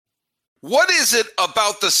What is it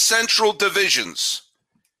about the Central Divisions?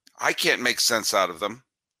 I can't make sense out of them.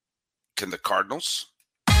 Can the Cardinals?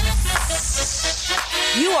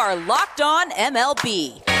 You are Locked On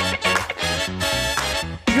MLB.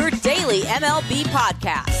 Your daily MLB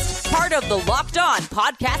podcast. Part of the Locked On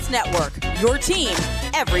Podcast Network. Your team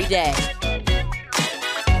every day.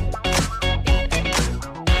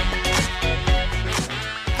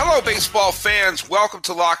 Hello, baseball fans. Welcome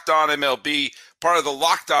to Locked On MLB, part of the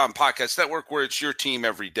Locked On Podcast Network, where it's your team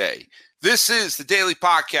every day. This is the daily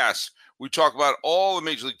podcast. We talk about all of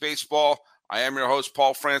Major League Baseball. I am your host,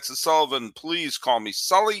 Paul Francis Sullivan. Please call me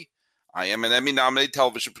Sully. I am an Emmy-nominated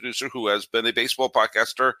television producer who has been a baseball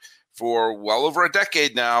podcaster for well over a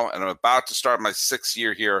decade now, and I'm about to start my 6th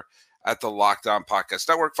year here at the Locked On Podcast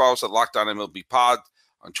Network. Follow us at Locked On MLB Pod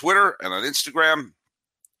on Twitter and on Instagram.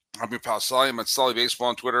 I'm your pal Sully. I'm at Sully Baseball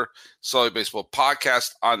on Twitter, Sully Baseball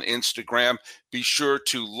Podcast on Instagram. Be sure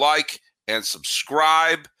to like and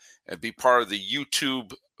subscribe and be part of the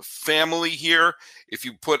YouTube family here. If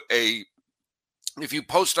you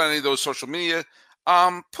post on any of those social media,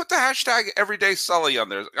 put the hashtag Everyday Sully on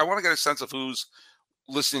there. I want to get a sense of who's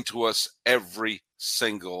listening to us every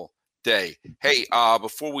single day. Hey,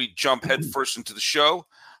 before we jump headfirst into the show,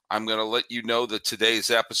 I'm going to let you know that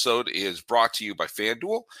today's episode is brought to you by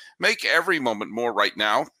FanDuel. Make every moment more right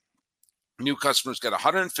now. New customers get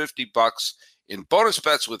 $150 in bonus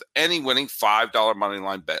bets with any winning $5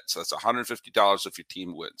 moneyline bet. So that's $150 if your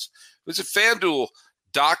team wins. Visit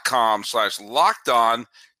FanDuel.com/lockedon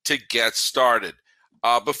to get started.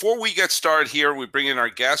 Before we get started here, we bring in our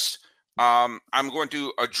guest. I'm going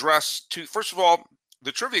to address first of all,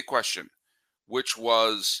 the trivia question, which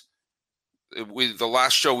was the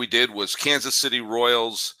last show we did was Kansas City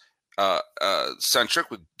Royals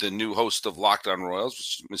centric with the new host of Locked On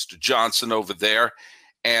Royals, Mr. Johnson over there.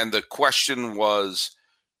 And the question was,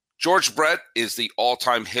 George Brett is the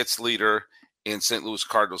all-time hits leader in St. Louis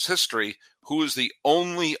Cardinals history. Who is the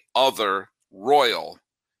only other Royal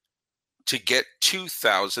to get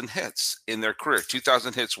 2,000 hits in their career,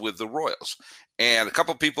 2,000 hits with the Royals? And a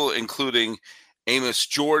couple people, including Amos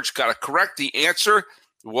George, got it correct. The answer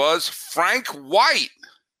was Frank White.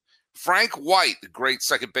 Frank White, the great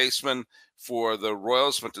second baseman for the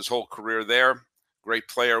Royals, spent his whole career there. Great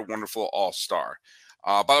player, wonderful all-star.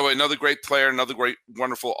 By the way, another great player, another great,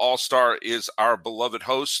 wonderful all-star is our beloved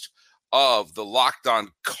host of the Locked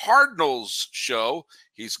On Cardinals show.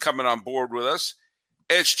 He's coming on board with us.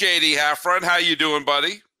 It's JD Heffron. How you doing,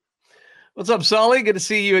 buddy? What's up, Sully? Good to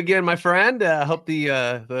see you again, my friend. Hope the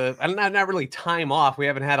not really time off. We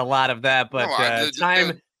haven't had a lot of that, but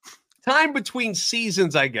time between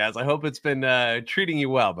seasons, I guess. I hope it's been treating you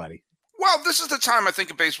well, buddy. Well, this is the time I think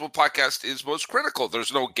a baseball podcast is most critical.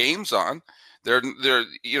 There's no games on. They're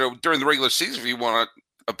during the regular season, if you want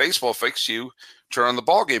a baseball fix, you turn on the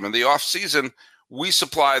ball game. In the off season, we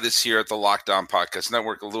supply this here at the Locked On Podcast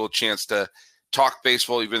Network, a little chance to talk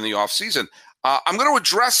baseball even in the off season. I'm going to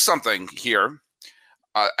address something here.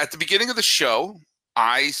 At the beginning of the show,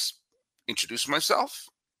 I introduce myself.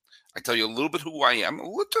 I tell you a little bit who I am,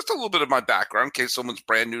 just a little bit of my background in case someone's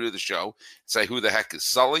brand new to the show. Say, who the heck is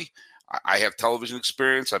Sully? I have television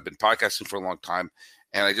experience. I've been podcasting for a long time.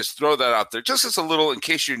 And I just throw that out there just as a little, in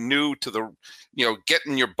case you're new to the,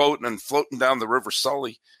 getting your boat and floating down the river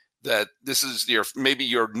Sully, that this is maybe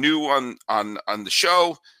you're new on the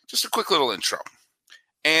show. Just a quick little intro.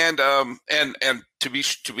 And to be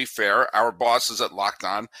fair, our bosses at Locked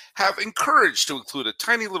On have encouraged to include a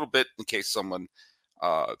tiny little bit in case someone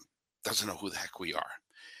doesn't know who the heck we are.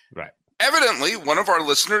 Right. Evidently, one of our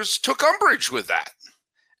listeners took umbrage with that.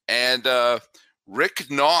 And Rick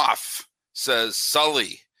Knopf says,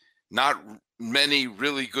 Sully, not many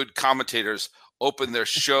really good commentators open their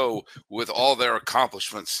show with all their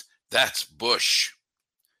accomplishments. That's Bush.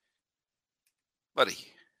 Buddy.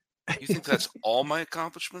 You think that's all my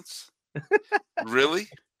accomplishments? Really?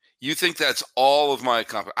 You think that's all of my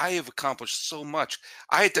accomplishments? I have accomplished so much.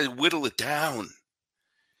 I had to whittle it down.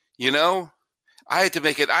 I had to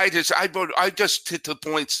make it. I just hit the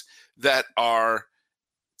points that are,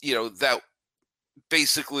 that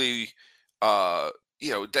basically,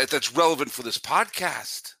 that's relevant for this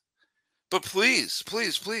podcast. But please,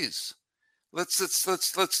 let's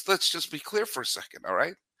just be clear for a second. All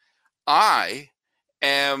right.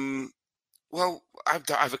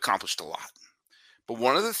 I've accomplished a lot, but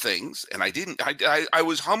one of the things, and I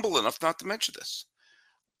was humble enough not to mention this.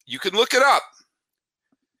 You can look it up.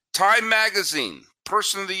 Time Magazine,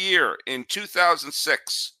 Person of the Year in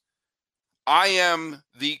 2006. I am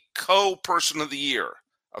the co-Person of the Year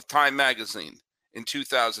of Time Magazine in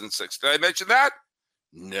 2006. Did I mention that?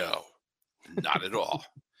 No, not at all.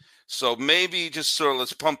 So maybe just sort of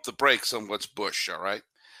let's pump the brakes on what's Bush. All right.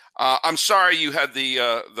 I'm sorry you had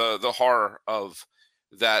the horror of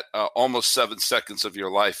that almost 7 seconds of your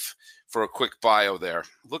life for a quick bio there.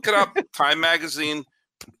 Look it up. Time Magazine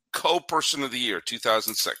Co-Person of the Year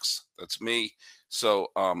 2006. That's me. So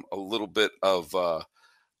a little bit of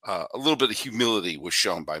humility was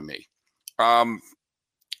shown by me.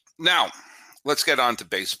 Now let's get on to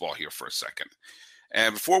baseball here for a second.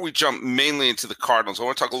 And before we jump mainly into the Cardinals, I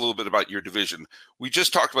want to talk a little bit about your division. We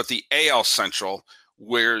just talked about the AL Central,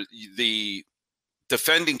 where the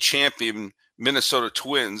defending champion Minnesota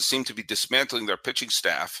Twins seem to be dismantling their pitching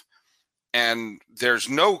staff. And there's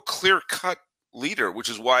no clear-cut leader, which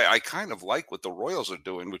is why I kind of like what the Royals are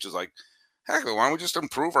doing, which is like, heck, why don't we just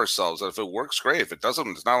improve ourselves? If it works, great. If it doesn't,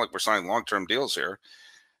 it's not like we're signing long-term deals here.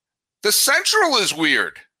 The Central is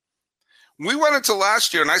weird. We went into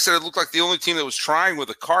last year, and I said it looked like the only team that was trying with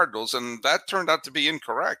the Cardinals, and that turned out to be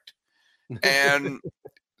incorrect. And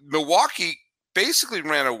Milwaukee basically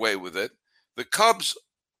ran away with it. The Cubs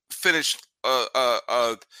finished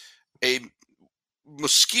a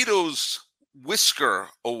mosquito's whisker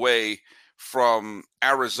away from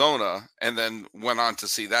Arizona, and then went on to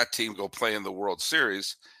see that team go play in the World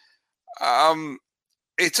Series.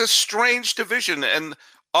 It's a strange division, and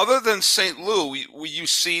other than St. Louis, you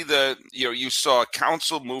see you saw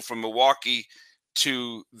Council move from Milwaukee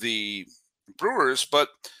to the Brewers, but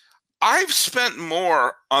I've spent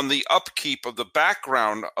more on the upkeep of the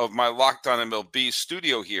background of my Locked On MLB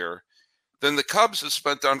studio here than the Cubs have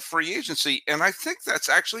spent on free agency, and I think that's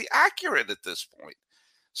actually accurate at this point.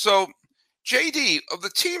 So, JD, of the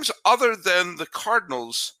teams other than the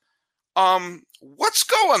Cardinals, what's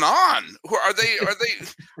going on?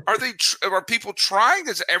 Are people trying?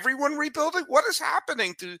 Is everyone rebuilding? What is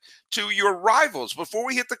happening to your rivals? Before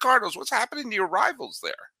we hit the Cardinals, what's happening to your rivals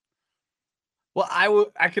there?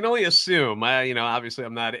 Well, I can only assume. Obviously,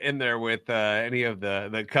 I'm not in there with any of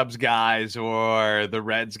the Cubs guys or the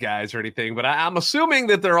Reds guys or anything, but I'm assuming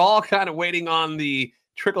that they're all kind of waiting on the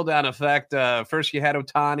trickle-down effect. First, you had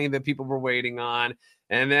Ohtani that people were waiting on.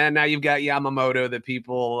 And then now you've got Yamamoto that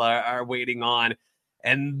people are waiting on.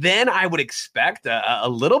 And then I would expect a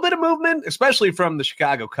little bit of movement, especially from the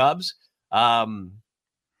Chicago Cubs.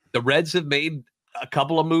 The Reds have made a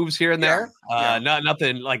couple of moves here and there.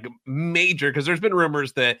 Nothing like major, because there's been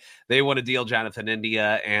rumors that they want to deal Jonathan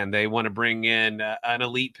India and they want to bring in an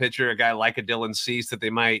elite pitcher, a guy like a Dylan Cease that they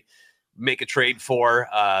might make a trade for.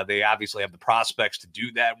 They obviously have the prospects to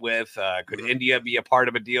do that with. Could India be a part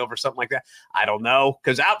of a deal for something like that? I don't know,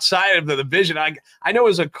 because outside of the division, I know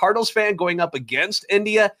as a Cardinals fan going up against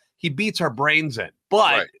India, he beats our brains in.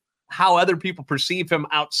 But how other people perceive him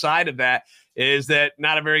outside of that is that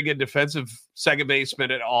not a very good defensive second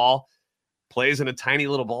baseman at all. Plays in a tiny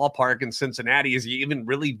little ballpark in Cincinnati. Is he even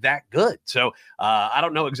really that good? So I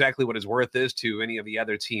don't know exactly what his worth is to any of the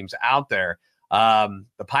other teams out there.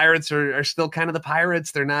 The Pirates are still kind of the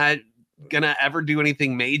Pirates. They're not going to ever do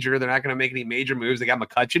anything major. They're not going to make any major moves. They got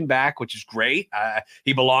McCutchen back, which is great.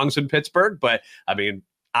 He belongs in Pittsburgh, but I mean,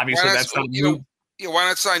 obviously that's not a move. Why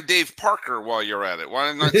not sign Dave Parker while you're at it?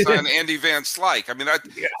 Why not sign Andy Van Slyke? I mean, that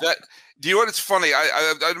do you know what? It's funny.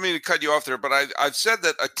 I don't mean to cut you off there, but I've said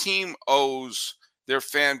that a team owes their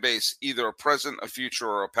fan base either a present, a future,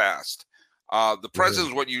 or a past. The present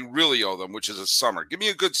is what you really owe them, which is a summer. Give me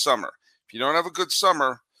a good summer. If you don't have a good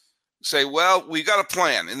summer, say, well, we got a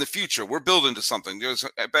plan in the future. We're building to something. Just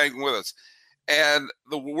bang with us. And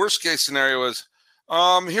the worst case scenario is,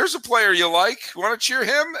 here's a player you like. You want to cheer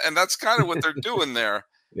him? And that's kind of what they're doing there.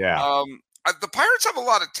 Yeah. The Pirates have a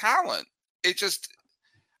lot of talent. It just,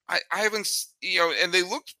 I haven't, and they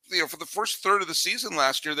looked, for the first third of the season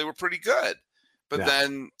last year, they were pretty good. But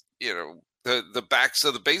then, the backs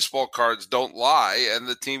of the baseball cards don't lie, and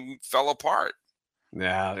the team fell apart.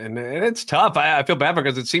 Yeah, and it's tough. I feel bad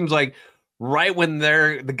because it seems like right when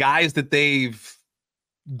they're the guys that they've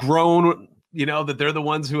grown, that they're the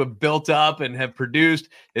ones who have built up and have produced,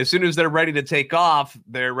 as soon as they're ready to take off,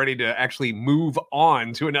 they're ready to actually move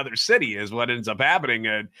on to another city is what ends up happening.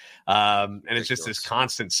 And it's just this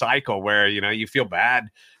constant cycle where, you feel bad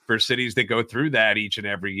for cities that go through that each and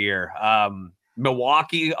every year.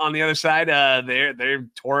 Milwaukee on the other side, they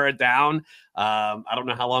tore it down. I don't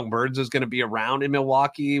know how long Burns is going to be around in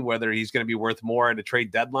Milwaukee, whether he's going to be worth more in a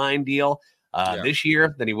trade deadline deal this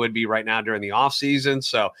year than he would be right now during the offseason.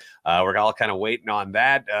 So we're all kind of waiting on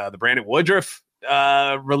that. The Brandon Woodruff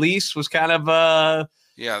release was kind of that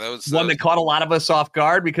was one that caught a lot of us off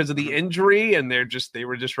guard because of the injury, and they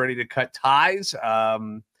were just ready to cut ties.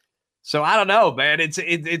 So I don't know, man.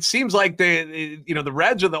 It seems like the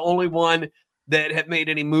Reds are the only one that have made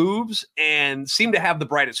any moves and seem to have the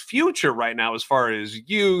brightest future right now as far as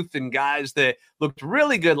youth and guys that looked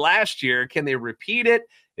really good last year. Can they repeat it?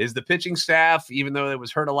 Is the pitching staff, even though it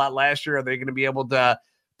was hurt a lot last year, are they going to be able to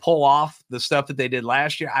pull off the stuff that they did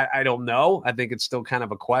last year? I don't know. I think it's still kind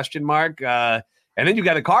of a question mark. And then you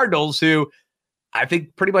got the Cardinals, who I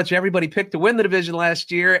think pretty much everybody picked to win the division last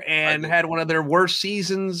year and had one of their worst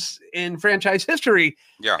seasons in franchise history.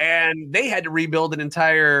 Yeah. And they had to rebuild an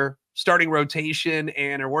entire starting rotation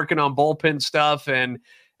and are working on bullpen stuff. And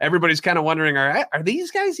everybody's kind of wondering, are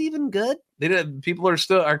these guys even good? People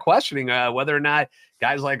are questioning whether or not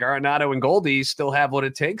guys like Arenado and Goldie still have what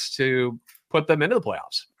it takes to put them into the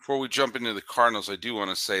playoffs. Before we jump into the Cardinals, I do want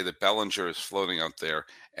to say that Bellinger is floating out there.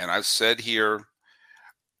 And I've said here,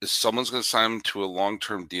 someone's going to sign him to a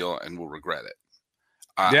long-term deal and will regret it.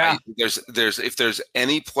 Yeah. If there's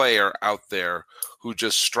any player out there who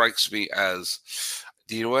just strikes me as,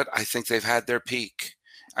 do you know what? I think they've had their peak.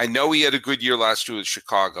 I know he had a good year last year with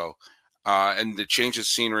Chicago, and the change of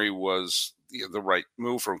scenery was the right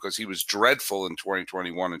move for him because he was dreadful in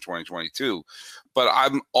 2021 and 2022. But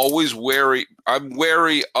I'm always wary. I'm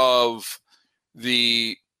wary of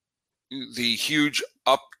the huge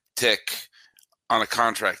uptick on a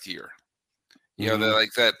contract year. They're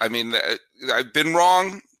like that. I mean, I've been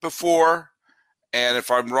wrong before, and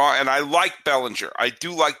if I'm wrong, and I like Bellinger. I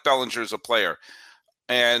do like Bellinger as a player.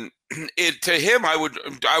 And to him, I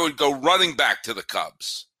would go running back to the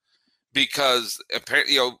Cubs because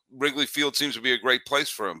apparently, Wrigley Field seems to be a great place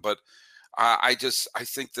for him. But I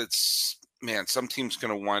think that's, man, some team's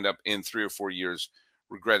going to wind up in 3 or 4 years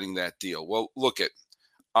regretting that deal. Well, look at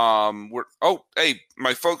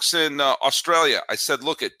my folks in Australia. I said,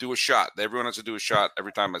 look it, do a shot. Everyone has to do a shot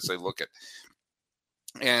every time I say look it.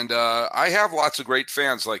 And I have lots of great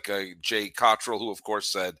fans like Jay Cottrell, who of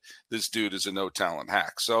course said this dude is a no talent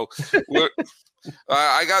hack. So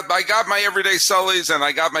I got my everyday Sullys and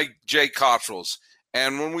I got my Jay Cottrells.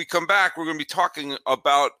 And when we come back, we're going to be talking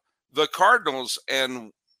about the Cardinals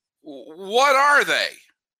and what are they?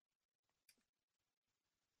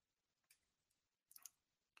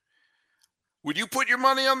 Would you put your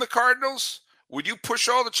money on the Cardinals? Would you push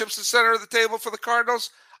all the chips to the center of the table for the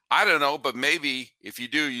Cardinals? I don't know, but maybe if you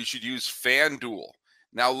do, you should use FanDuel.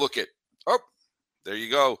 Now look at, there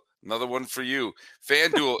you go. Another one for you.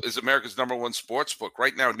 FanDuel is America's #1 sports book.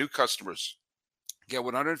 Right now, new customers get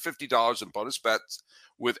 $150 in bonus bets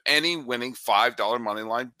with any winning $5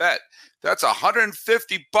 moneyline bet. That's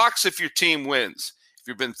 $150 if your team wins. If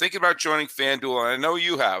you've been thinking about joining FanDuel, and I know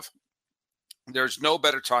you have, there's no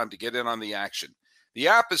better time to get in on the action. The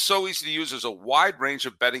app is so easy to use. There's a wide range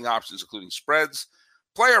of betting options, including spreads,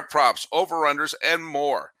 player props, over-unders, and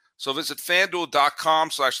more. So visit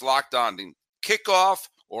FanDuel.com/lockedon to kick off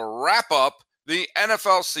or wrap up the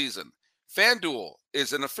NFL season. FanDuel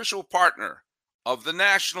is an official partner of the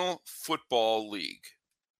National Football League.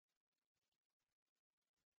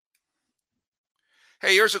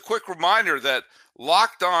 Hey, here's a quick reminder that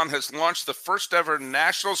Locked On has launched the first ever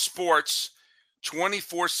national sports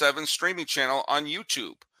 24/7 streaming channel on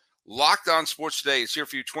YouTube. Locked On Sports Today is here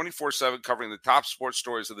for you 24/7, covering the top sports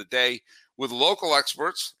stories of the day with local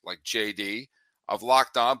experts like JD of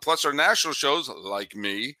Locked On, plus our national shows like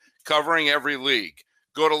me covering every league.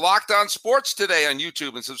 Go to Locked On Sports Today on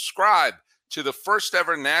YouTube and subscribe to the first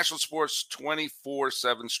ever national sports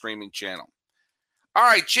 24/7 streaming channel. All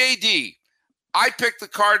right, JD, I picked the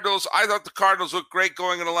Cardinals. I thought the Cardinals looked great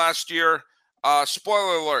going into last year.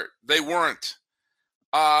 Spoiler alert, they weren't.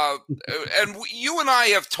 And you and I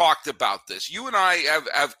have talked about this. You and I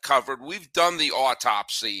have covered. We've done the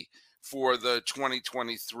autopsy for the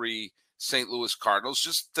 2023 St. Louis Cardinals.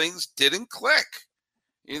 Just things didn't click.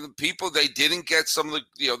 They didn't get some of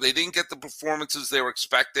the, they didn't get the performances they were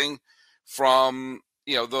expecting from,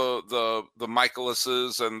 the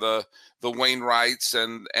Michelases and the Wainwrights,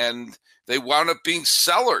 and they wound up being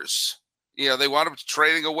sellers. They wound up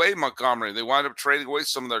trading away Montgomery. They wound up trading away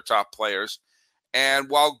some of their top players. And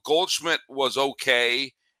while Goldschmidt was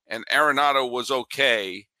okay and Arenado was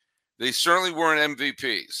okay, they certainly weren't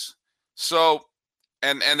MVPs. So,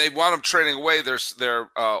 and they wound up trading away their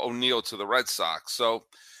O'Neill to the Red Sox. So,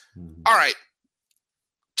 all right,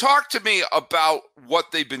 talk to me about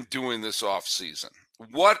what they've been doing this offseason.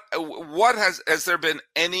 What has there been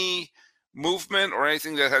any movement or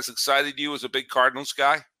anything that has excited you as a big Cardinals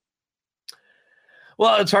guy?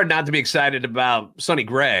 Well, it's hard not to be excited about Sonny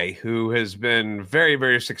Gray, who has been very,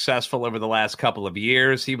 very successful over the last couple of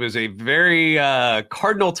years. He was a very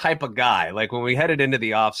Cardinal type of guy. Like when we headed into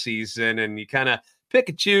the offseason and you kind of pick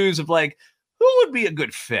and choose of like, who would be a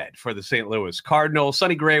good fit for the St. Louis Cardinals?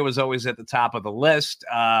 Sonny Gray was always at the top of the list.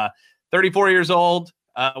 34 years old.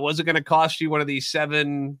 Wasn't going to cost you one of these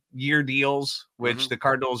 7-year deals, which the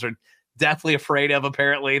Cardinals are deathly afraid of.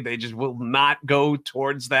 Apparently, they just will not go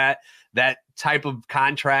towards that type of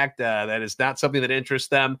contract. That is not something that interests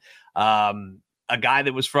them. A guy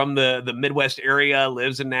that was from the Midwest area,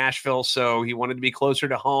 lives in Nashville, so he wanted to be closer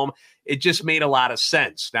to home. It just made a lot of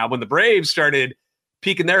sense. Now, when the Braves started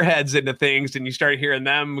peeking their heads into things and you start hearing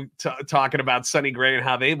them talking about Sonny Gray and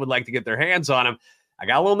how they would like to get their hands on him, I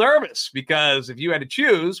got a little nervous, because if you had to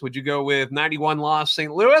choose, would you go with 91 loss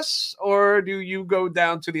St. Louis, or do you go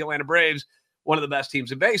down to the Atlanta Braves, one of the best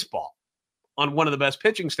teams in baseball, on one of the best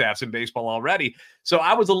pitching staffs in baseball already? So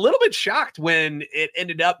I was a little bit shocked when it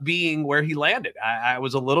ended up being where he landed. I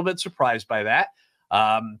was a little bit surprised by that.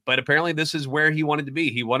 But apparently this is where he wanted to be.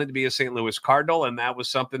 He wanted to be a St. Louis Cardinal, and that was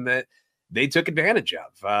something that they took advantage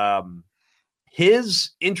of. His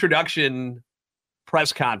introduction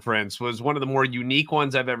press conference was one of the more unique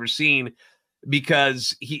ones I've ever seen,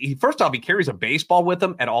 because he first off, he carries a baseball with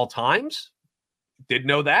him at all times. Didn't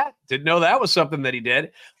know that was something that he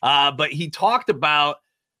did. But he talked about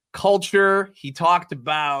culture. He talked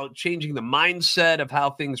about changing the mindset of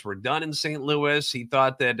how things were done in St. Louis. He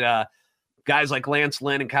thought that guys like Lance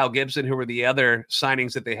Lynn and Kyle Gibson, who were the other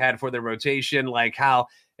signings that they had for their rotation, like how,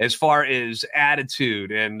 as far as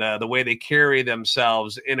attitude and the way they carry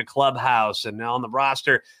themselves in a clubhouse and on the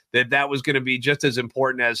roster, that was going to be just as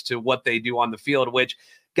important as to what they do on the field, which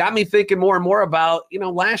got me thinking more and more about,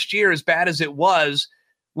 last year, as bad as it was,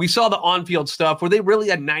 we saw the on-field stuff. Were they really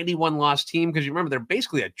a 91-loss team? Because you remember, they're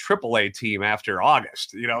basically a AAA team after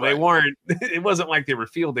August. Right. They weren't, it wasn't like they were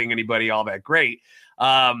fielding anybody all that great.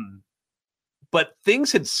 But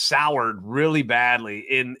things had soured really badly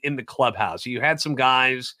in the clubhouse. You had some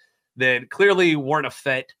guys that clearly weren't a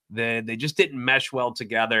fit. They just didn't mesh well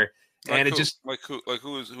together. And who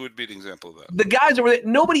would be an example of that? The guys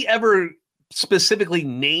nobody ever specifically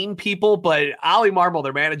named people, but Ollie Marmol,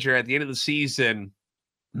 their manager, at the end of the season,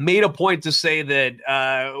 made a point to say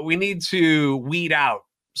that we need to weed out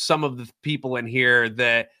some of the people in here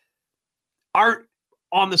that aren't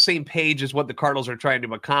on the same page as what the Cardinals are trying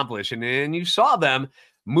to accomplish. And you saw them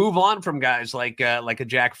move on from guys like a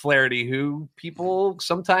Jack Flaherty, who people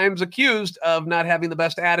sometimes accused of not having the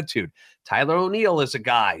best attitude. Tyler O'Neill is a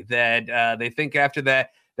guy that they think after that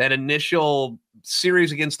initial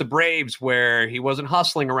series against the Braves where he wasn't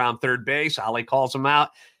hustling around third base, Ollie calls him out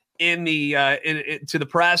to the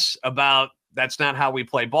press about that's not how we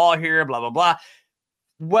play ball here, blah, blah, blah.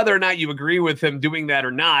 Whether or not you agree with him doing that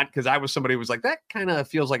or not, because I was somebody who was like, that kind of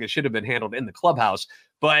feels like it should have been handled in the clubhouse.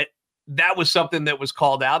 But that was something that was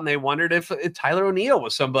called out, and they wondered if Tyler O'Neill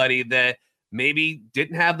was somebody that maybe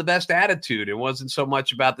didn't have the best attitude. It wasn't so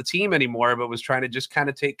much about the team anymore, but was trying to just kind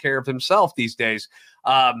of take care of himself these days.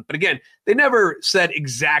 But again, they never said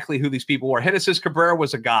exactly who these people were. Genesis Cabrera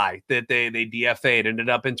was a guy that they DFA'd, ended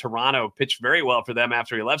up in Toronto, pitched very well for them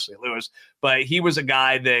after he left St. Louis. But he was a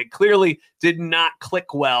guy that clearly did not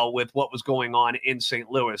click well with what was going on in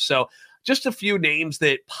St. Louis. So just a few names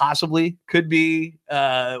that possibly could be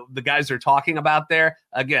the guys they're talking about there.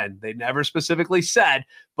 Again, they never specifically said,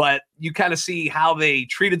 but you kind of see how they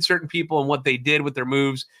treated certain people and what they did with their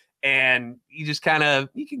moves. And you just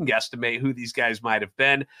you can guesstimate who these guys might have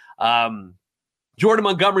been. Jordan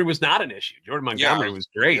Montgomery was not an issue. Jordan Montgomery was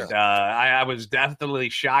great. Yeah. I was definitely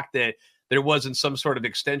shocked that there wasn't some sort of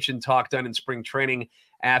extension talk done in spring training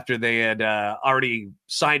after they had already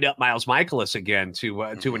signed up Miles Michaelis again to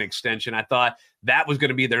an extension. I thought that was going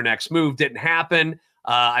to be their next move. Didn't happen.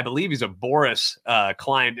 I believe he's a Boris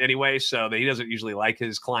client anyway, so that he doesn't usually like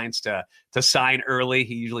his clients to sign early.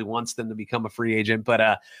 He usually wants them to become a free agent,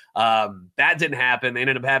 but that didn't happen. They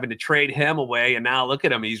ended up having to trade him away, and now look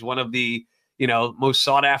at him. He's one of the most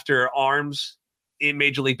sought after arms in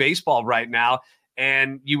Major League Baseball right now.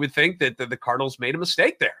 And you would think that the Cardinals made a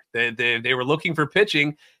mistake there. They were looking for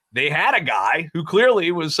pitching. They had a guy who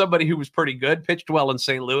clearly was somebody who was pretty good, pitched well in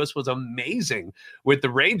St. Louis, was amazing with the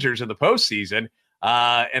Rangers in the postseason,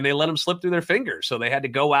 and they let him slip through their fingers. So they had to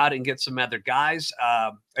go out and get some other guys.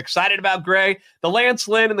 Excited about Gray. The Lance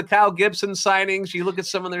Lynn and the Kyle Gibson signings, you look at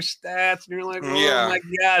some of their stats, and you're like, oh my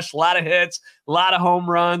gosh, a lot of hits, a lot of home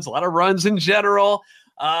runs, a lot of runs in general.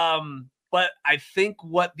 But I think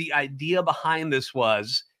what the idea behind this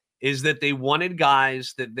is that they wanted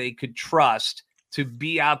guys that they could trust to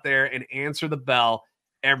be out there and answer the bell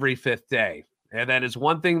every fifth day. And that is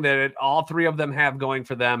one thing that all three of them have going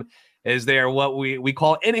for them, is they are what we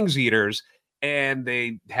call innings eaters. And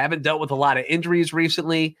they haven't dealt with a lot of injuries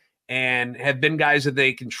recently and have been guys that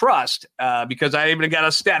they can trust, because I even got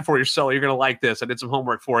a stat for you, Sully. You're going to like this. I did some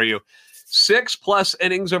homework for you. 6+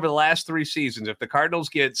 innings over the last 3 seasons. If the Cardinals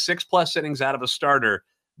get 6+ innings out of a starter,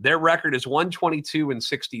 their record is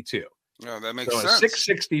 122-62. Yeah, that makes sense. A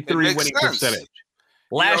 663 winning percentage.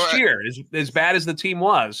 Last year, as bad as the team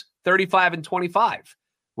was, 35-25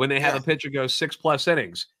 when they have a pitcher go 6+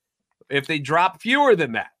 innings. If they drop fewer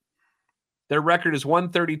than that, their record is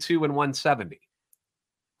 132-170.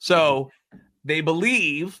 So they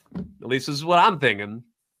believe, at least this is what I'm thinking,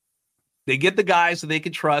 they get the guys that they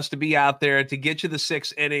can trust to be out there to get you the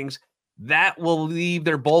 6 innings. That will leave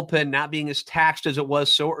their bullpen not being as taxed as it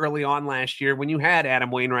was so early on last year when you had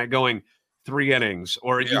Adam Wainwright going 3 innings,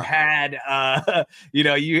 or you had,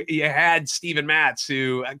 you had Steven Matz,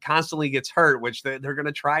 who constantly gets hurt, which they're going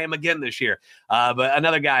to try him again this year. But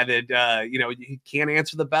another guy that, he can't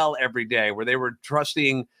answer the bell every day, where they were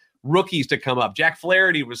trusting rookies to come up. Jack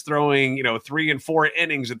Flaherty was throwing, 3 and 4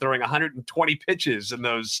 innings and throwing 120 pitches in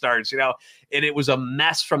those starts, and it was a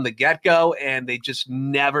mess from the get-go, and they just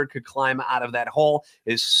never could climb out of that hole.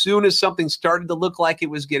 As soon as something started to look like it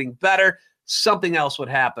was getting better, something else would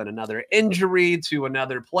happen. Another injury to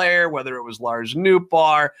another player, whether it was Lars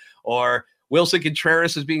Nootbaar or Wilson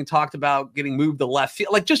Contreras is being talked about getting moved to left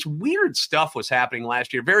field. Like, just weird stuff was happening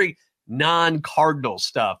last year. Very non-Cardinal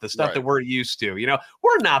stuff, the stuff that we're used to.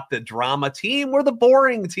 We're not the drama team. We're the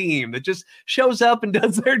boring team that just shows up and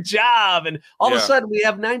does their job. And all of a sudden we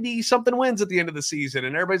have 90-something wins at the end of the season.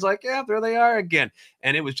 And everybody's like, yeah, there they are again.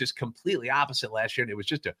 And it was just completely opposite last year. And it was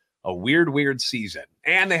just a weird season.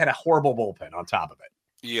 And they had a horrible bullpen on top of it.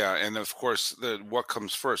 Yeah, and of course, what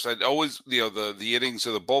comes first? I'd always, the innings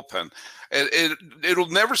of the bullpen. It'll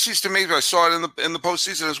never cease to amaze me. I saw it in the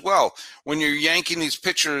postseason as well. When you're yanking these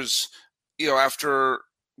pitchers, after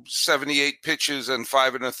 78 pitches and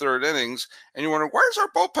 5 1/3 innings, and you wonder, where's our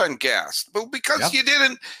bullpen gassed? Well, because you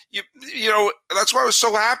didn't. That's why I was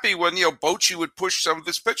so happy when Bochy would push some of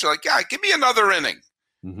his pitchers. Like, yeah, give me another inning.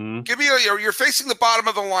 Mm-hmm. Give me you're facing the bottom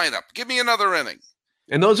of the lineup. Give me another inning.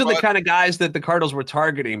 And those are the kind of guys that the Cardinals were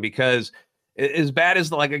targeting, because as bad as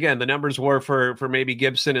the numbers were for maybe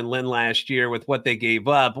Gibson and Lynn last year with what they gave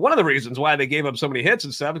up, one of the reasons why they gave up so many hits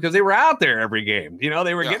and stuff, because they were out there every game.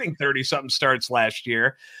 They were getting 30-something starts last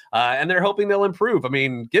year, and they're hoping they'll improve. I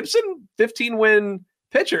mean, Gibson, 15-win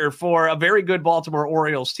pitcher for a very good Baltimore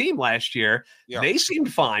Orioles team last year. Yeah. They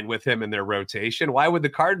seemed fine with him in their rotation. Why would the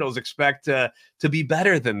Cardinals expect to be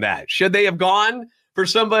better than that? Should they have gone for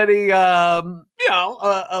somebody, a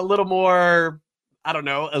little more,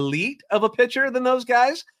 elite of a pitcher than those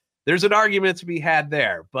guys? There's an argument to be had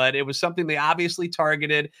there, but it was something they obviously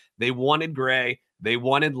targeted. They wanted Gray, they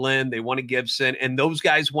wanted Lynn, they wanted Gibson, and those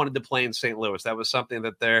guys wanted to play in St. Louis. That was something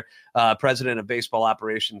that their president of baseball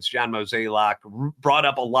operations, John Mozeliak, brought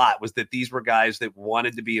up a lot, was that these were guys that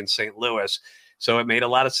wanted to be in St. Louis. So it made a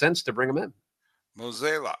lot of sense to bring them in.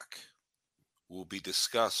 Mozeliak will be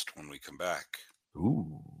discussed when we come back.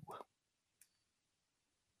 Ooh.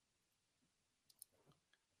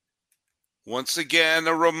 Once again,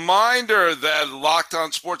 a reminder that Locked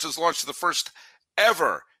On Sports has launched the first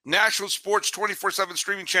ever national sports 24/7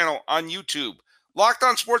 streaming channel on YouTube. Locked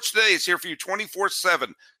On Sports Today is here for you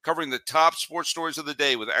 24/7, covering the top sports stories of the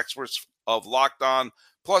day with experts of Locked On,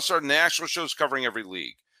 plus our national shows covering every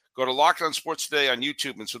league. Go to Locked On Sports Today on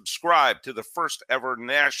YouTube and subscribe to the first ever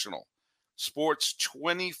national sports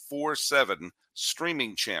 24/7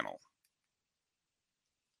 streaming channel.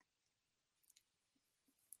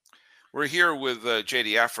 We're here with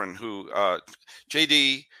JD Afrin, who,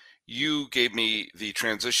 JD, you gave me the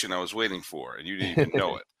transition I was waiting for, and you didn't even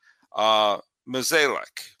know it.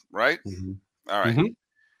 Mozeliak, right? Mm-hmm. All right. Mm-hmm.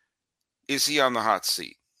 Is he on the hot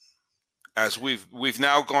seat? As we've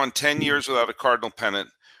now gone 10 years without a Cardinal pennant.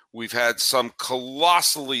 We've had some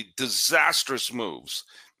colossally disastrous moves,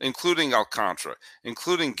 including Alcantara,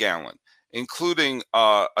 including Gallen, including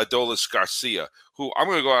Adolis Garcia, who I'm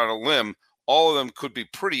going to go out on a limb. All of them could be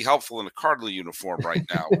pretty helpful in a Cardinal uniform right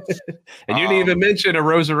now. And you didn't even mention a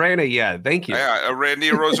Rosarena yet. Thank you. Yeah, a Randy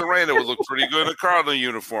Rosarena would look pretty good in a Cardinal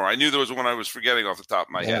uniform. I knew there was one I was forgetting off the top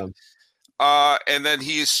of my head. And then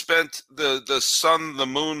he spent the sun, the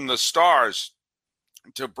moon, the stars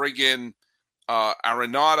to bring in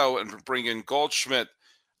Arenado and bring in Goldschmidt.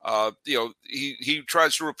 He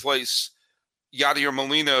tries to replace Yadier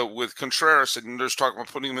Molina with Contreras, and there's talk about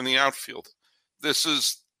putting him in the outfield. This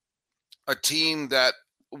is a team that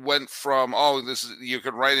went from, you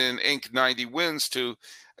could write in ink 90 wins to,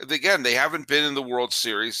 again, they haven't been in the World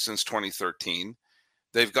Series since 2013.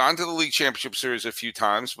 They've gone to the League Championship Series a few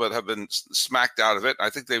times, but have been smacked out of it.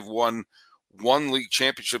 I think they've won one League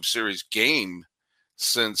Championship Series game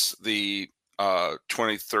since the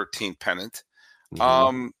 2013 pennant.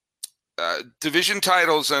 Mm-hmm. division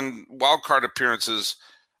titles and wild card appearances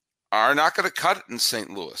are not going to cut it in St.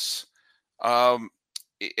 Louis.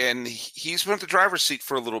 And he's been at the driver's seat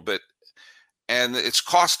for a little bit, and it's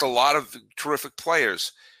cost a lot of terrific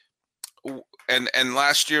players. And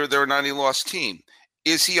last year they were a 90-loss team.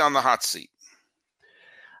 Is he on the hot seat?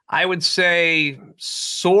 I would say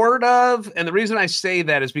sort of. And the reason I say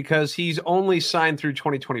that is because he's only signed through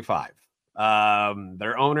 2025.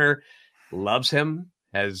 Their owner loves him.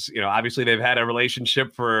 Obviously they've had a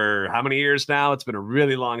relationship for how many years now? It's been a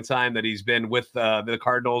really long time that he's been with the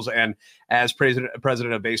Cardinals, and as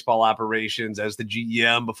president of baseball operations, as the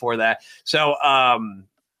GM before that. So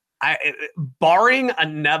barring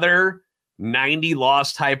another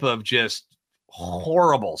 90-loss type of just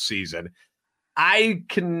horrible season, I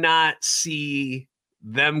cannot see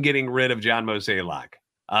them getting rid of John Mozeliak.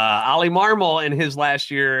 Ollie Marmol in his last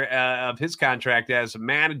year of his contract as a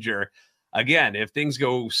manager, again, if things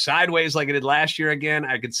go sideways like it did last year again,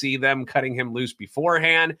 I could see them cutting him loose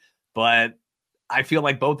beforehand. But I feel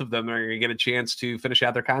like both of them are going to get a chance to finish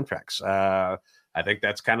out their contracts. I think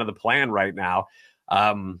that's kind of the plan right now.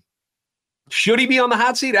 Should he be on the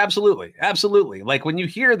hot seat? Absolutely. Absolutely. Like when you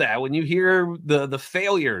hear that, when you hear the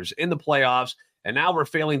failures in the playoffs, and now we're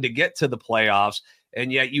failing to get to the playoffs,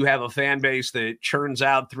 and yet you have a fan base that churns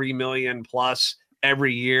out 3 million plus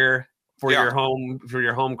every year for your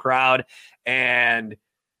home crowd, and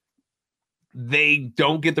they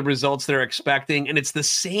don't get the results they're expecting, and it's the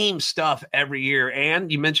same stuff every year.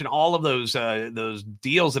 And you mentioned all of those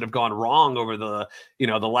deals that have gone wrong over the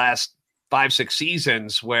last 5-6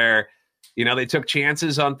 seasons, where they took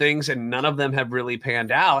chances on things and none of them have really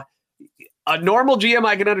panned out. A normal GM,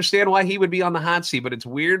 I can understand why he would be on the hot seat, but it's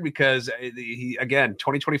weird because again,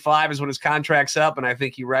 2025 is when his contract's up, and I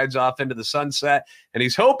think he rides off into the sunset, and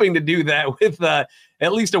he's hoping to do that with at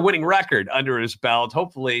least a winning record under his belt,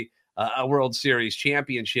 hopefully a World Series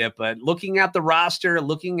championship. But looking at the roster,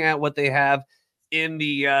 looking at what they have in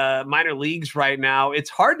the minor leagues right now, it's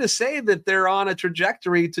hard to say that they're on a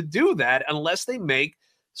trajectory to do that unless they make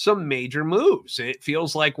some major moves. It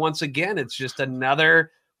feels like, once again, it's just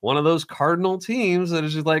another one of those Cardinal teams that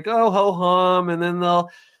is just like, oh, ho hum, and then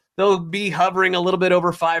they'll be hovering a little bit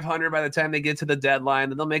over 500 by the time they get to the deadline,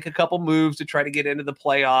 and they'll make a couple moves to try to get into the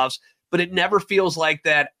playoffs. But it never feels like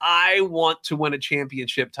that I want to win a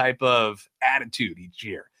championship type of attitude each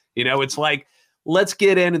year. It's like, let's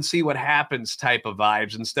get in and see what happens type of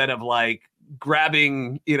vibes, instead of like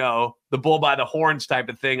grabbing, the bull by the horns type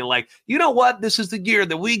of thing. And like, you know what? This is the year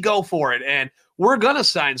that we go for it. And we're going to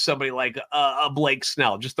sign somebody like a Blake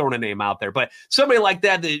Snell, just throwing a name out there, but somebody like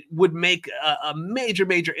that would make a major,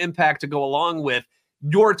 major impact to go along with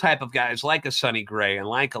your type of guys, like a Sonny Gray and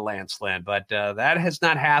like a Lance Lynn. But that has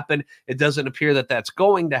not happened. It doesn't appear that that's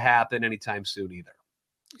going to happen anytime soon either.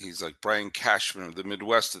 He's like Brian Cashman of the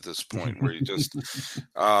Midwest at this point, where you just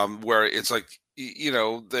where it's like,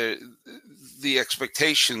 the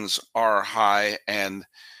expectations are high, and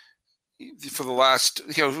for the last,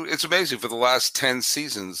 it's amazing, for the last 10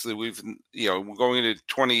 seasons that we've, going into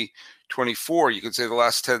 2024, you could say the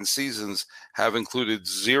last 10 seasons have included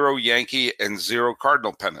 0 Yankee and 0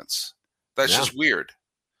 Cardinal pennants. That's just weird.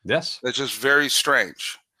 Yes. That's just very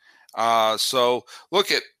strange. So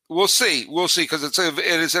we'll see, because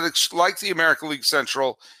like the American League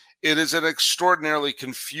Central, it is an extraordinarily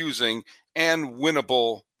confusing and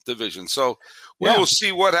winnable division. So we will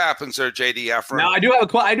see what happens there, JD Efron. Now, I do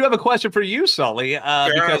have a question for you, Sully,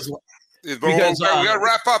 because we got to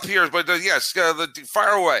wrap up here. But yes,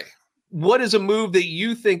 fire away. What is a move that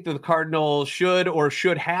you think the Cardinals should or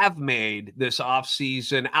should have made this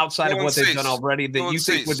offseason outside of what they've done already that you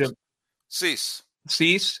think would have cease?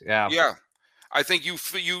 Yeah. Yeah. I think you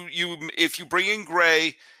if you bring in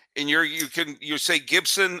Gray, and you say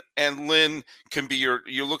Gibson and Lynn can be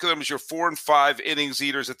you look at them as your 4 and 5 innings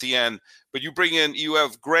eaters at the end, but you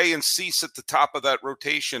have Gray and Cease at the top of that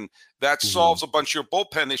rotation. That solves a bunch of your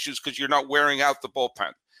bullpen issues, because you're not wearing out the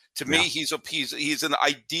bullpen. To me, he's an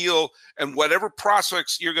ideal, and whatever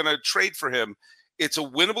prospects you're going to trade for him, it's a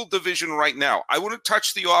winnable division right now. I wouldn't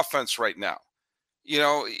touch the offense right now.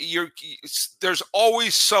 There's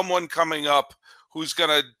always someone coming up who's going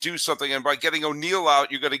to do something. And by getting O'Neill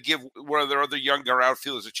out, you're going to give one of their other younger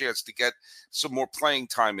outfielders a chance to get some more playing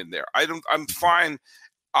time in there. I'm fine.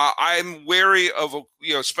 I'm wary of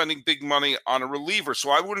spending big money on a reliever, so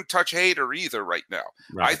I wouldn't touch Hader either right now.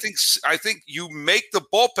 Right. I think you make the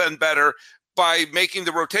bullpen better by making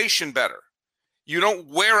the rotation better. You don't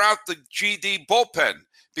wear out the GD bullpen,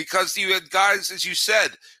 because you had guys, as you said,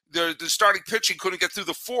 the starting pitching couldn't get through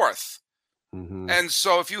the 4th. Mm-hmm. And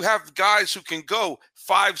so if you have guys who can go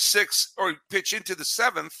 5, 6, or pitch into the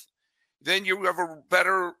 7th, then you have a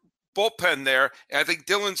better bullpen there. And I think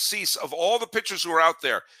Dylan Cease, of all the pitchers who are out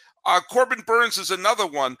there, Corbin Burns is another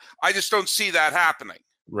one. I just don't see that happening.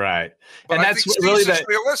 Right. But and I that's think really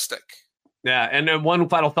realistic. Yeah. And then one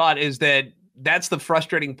final thought is that's the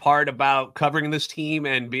frustrating part about covering this team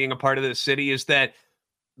and being a part of this city is that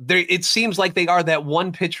it seems like they are that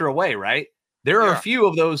one pitcher away, right? There are a few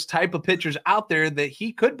of those type of pitchers out there that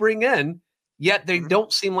he could bring in, yet they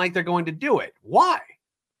don't seem like they're going to do it. Why?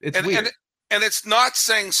 It's weird. And it's not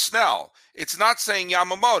saying Snell. It's not saying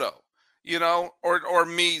Yamamoto, or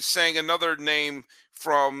me saying another name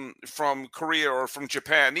from Korea or from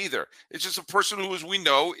Japan either. It's just a person who, as we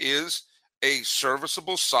know, is a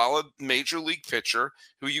serviceable, solid major league pitcher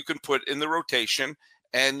who you can put in the rotation,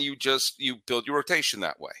 and you build your rotation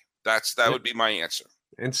that way. That would be my answer.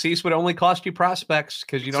 And Cease would only cost you prospects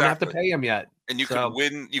because you don't have to pay him yet. And you can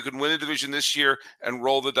win. You can win a division this year and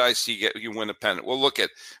roll the dice. You win a pennant. Well,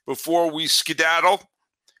 before we skedaddle,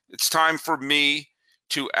 it's time for me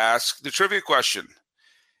to ask the trivia question.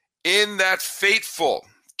 In that fateful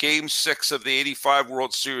Game 6 of the '85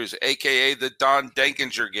 World Series, aka the Don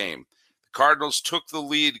Denkinger game, the Cardinals took the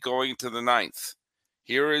lead going to the 9th.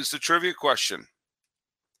 Here is the trivia question: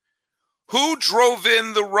 who drove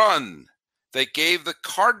in the run that gave the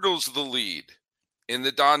Cardinals the lead in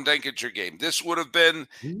the Don Denkinger game? This would have been,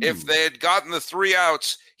 if they had gotten the 3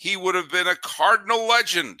 outs, he would have been a Cardinal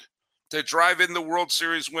legend to drive in the World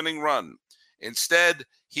Series winning run. Instead,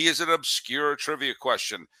 he is an obscure trivia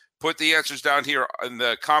question. Put the answers down here in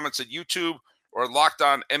the comments at YouTube or Locked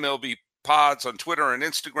On MLB Pods on Twitter and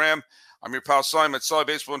Instagram. I'm your pal Sully at Sully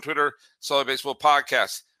Baseball on Twitter, Sully Baseball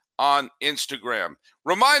Podcast on Instagram.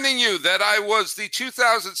 Reminding you that I was the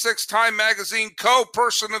 2006 Time Magazine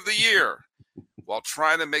Co-Person of the Year while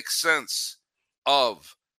trying to make sense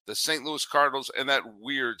of the St. Louis Cardinals and that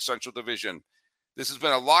weird Central Division. This has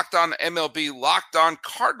been a Locked On MLB, Locked On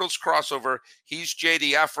Cardinals crossover. He's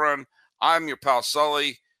JD Efron. I'm your pal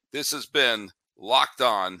Sully. This has been Locked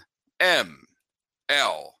On MLB.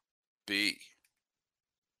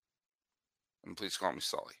 And please call me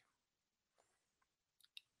Sully.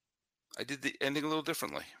 I did the ending a little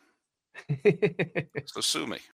differently. So sue me.